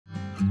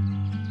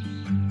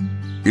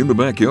In the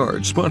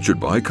Backyard, sponsored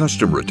by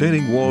Custom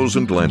Retaining Walls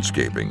and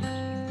Landscaping.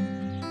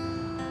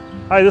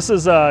 Hi, this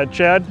is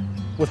Chad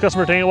with Custom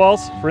Retaining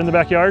Walls for In the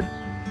Backyard.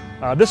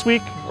 This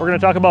week, we're going to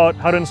talk about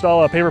how to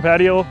install a paver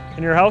patio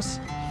in your house.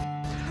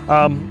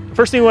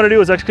 First thing you want to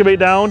do is excavate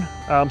down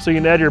so you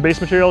can add your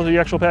base material to your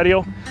actual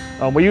patio.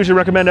 We usually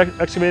recommend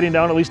excavating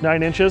down at least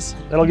 9 inches.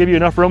 That'll give you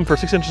enough room for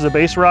 6 inches of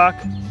base rock,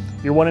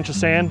 your 1 inch of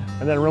sand,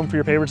 and then room for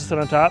your pavers to sit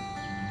on top.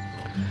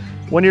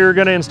 When you're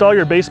going to install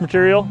your base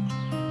material,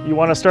 you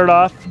want to start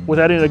off with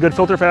adding a good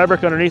filter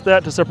fabric underneath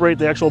that to separate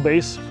the actual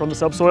base from the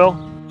subsoil.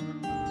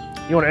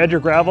 You want to add your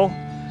gravel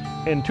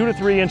in 2 to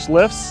 3 inch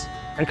lifts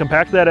and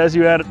compact that as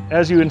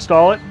you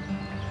install it.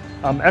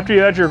 After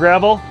you add your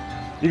gravel,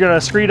 you're going to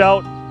screed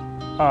out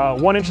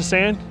 1 inch of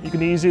sand. You can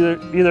use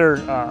either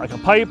like a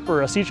pipe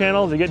or a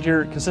C-channel to get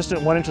your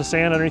consistent 1 inch of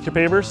sand underneath your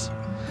pavers.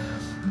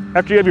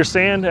 After you have your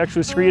sand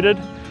actually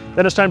screeded,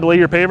 then it's time to lay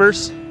your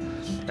pavers.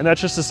 And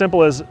that's just as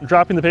simple as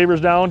dropping the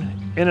pavers down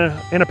in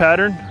a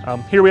pattern.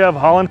 Here we have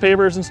Holland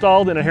pavers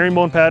installed in a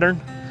herringbone pattern.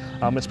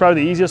 It's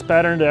probably the easiest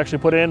pattern to actually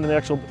put in and the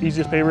actual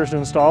easiest pavers to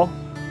install.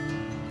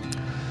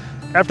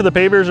 After the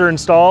pavers are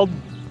installed,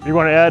 you're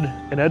going to add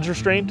an edge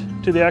restraint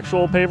to the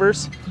actual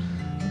pavers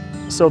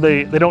so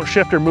they don't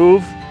shift or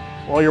move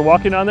while you're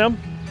walking on them.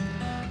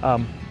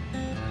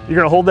 You're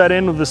going to hold that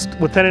in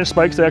with 10 inch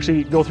spikes that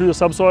actually go through the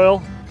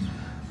subsoil.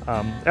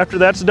 After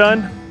that's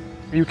done,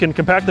 you can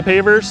compact the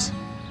pavers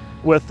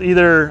with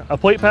either a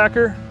plate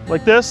packer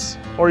like this,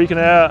 or you can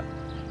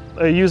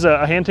use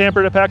a hand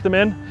tamper to pack them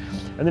in.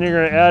 And then you're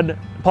going to add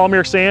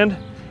palmier sand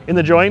in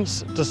the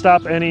joints to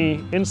stop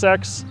any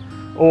insects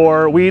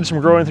or weeds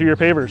from growing through your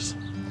pavers.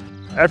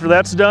 After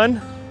that's done,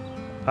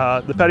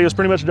 the patio is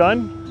pretty much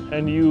done,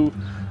 and you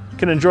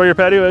can enjoy your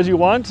patio as you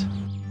want.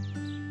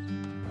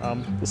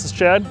 This is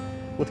Chad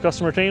with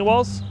Custom Retaining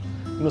Walls,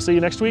 and we'll see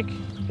you next week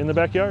in the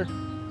backyard.